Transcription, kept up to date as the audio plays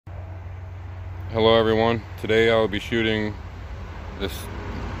Hello everyone. Today I will be shooting this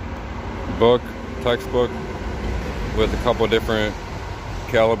textbook with a couple different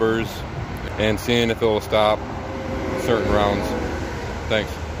calibers and seeing if it will stop certain rounds. Thanks.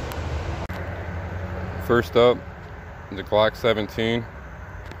 First up, the Glock 17.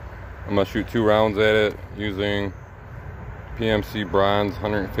 I'm going to shoot 2 rounds at it using PMC bronze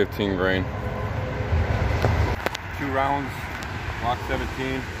 115 grain. 2 rounds, Glock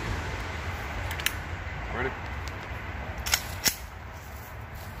 17. Ready?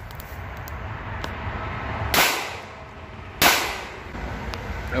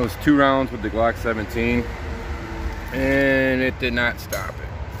 That was 2 rounds with the Glock 17, and it did not stop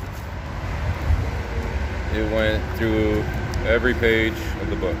it. It went through every page of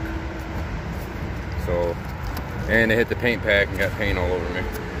the book. So, and it hit the paint pack and got paint all over me.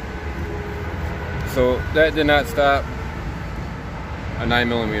 So that did not stop a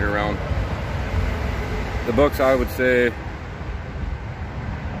 9mm round. The book's, I would say,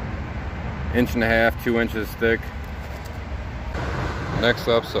 1.5 to 2 inches thick. Next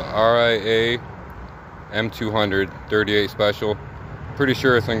up's a RIA M200 38 special. Pretty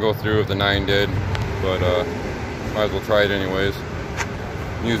sure it's gonna go through if the 9 did, but might as well try it anyways.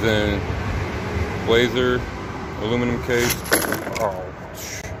 Using Blazer aluminum case. Oh,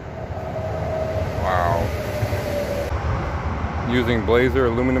 wow. Using Blazer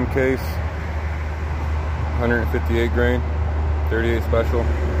aluminum case. 158 grain, 38 special.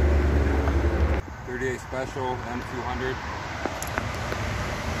 38 special, M200.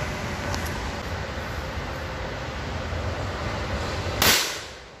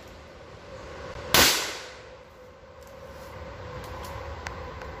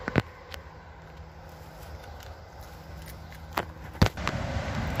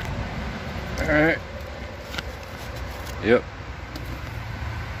 Alright. Yep.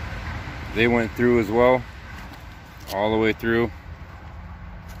 They went through as well. All the way through.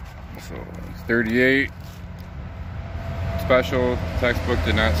 So it's 38 special. Textbook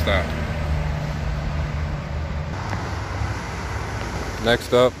did not stop.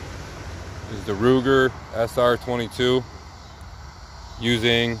 Next up is the Ruger SR22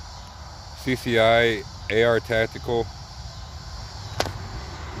 using CCI AR Tactical.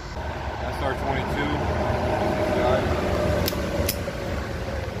 SR22 CCI.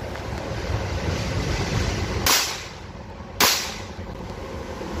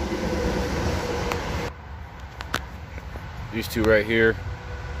 These two right here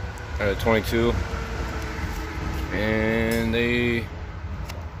at 22, and they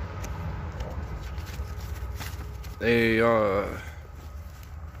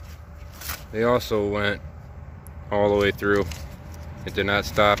also went all the way through. It did not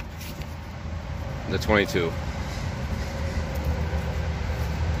stop the 22.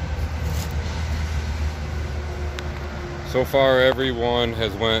 So far, everyone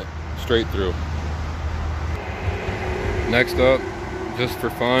has went straight through. Next up, just for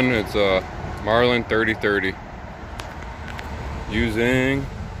fun, it's a Marlin 30-30 using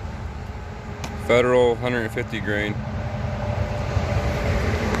Federal 150 grain.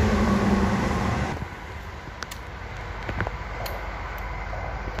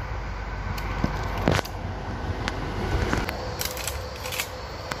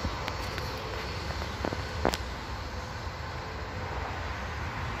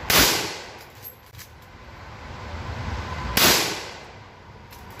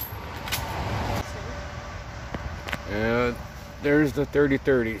 And there's the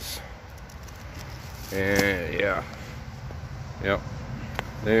 30-30s. And yeah. Yep.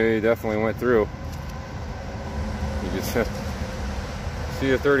 They definitely went through. You just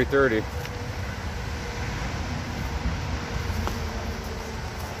see a 30-30.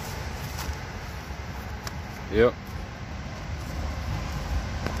 Yep.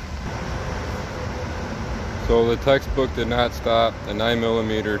 So the textbook did not stop. The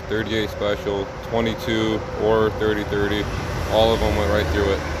 9mm, 38 special, 22 or 30-30, all of them went right through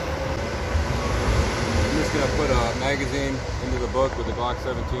it. I'm just gonna put a magazine into the book with the Glock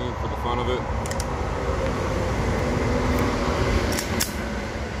 17 for the fun of it.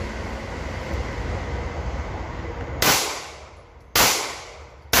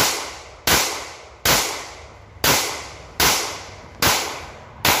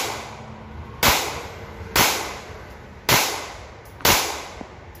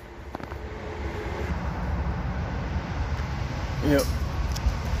 Yep.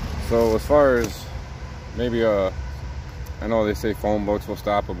 So as far as maybe I know they say phone books will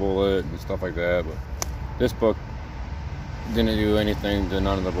stop a bullet and stuff like that, but this book didn't do anything to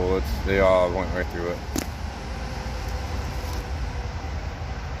none of the bullets. They all went right through it.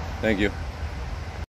 Thank you.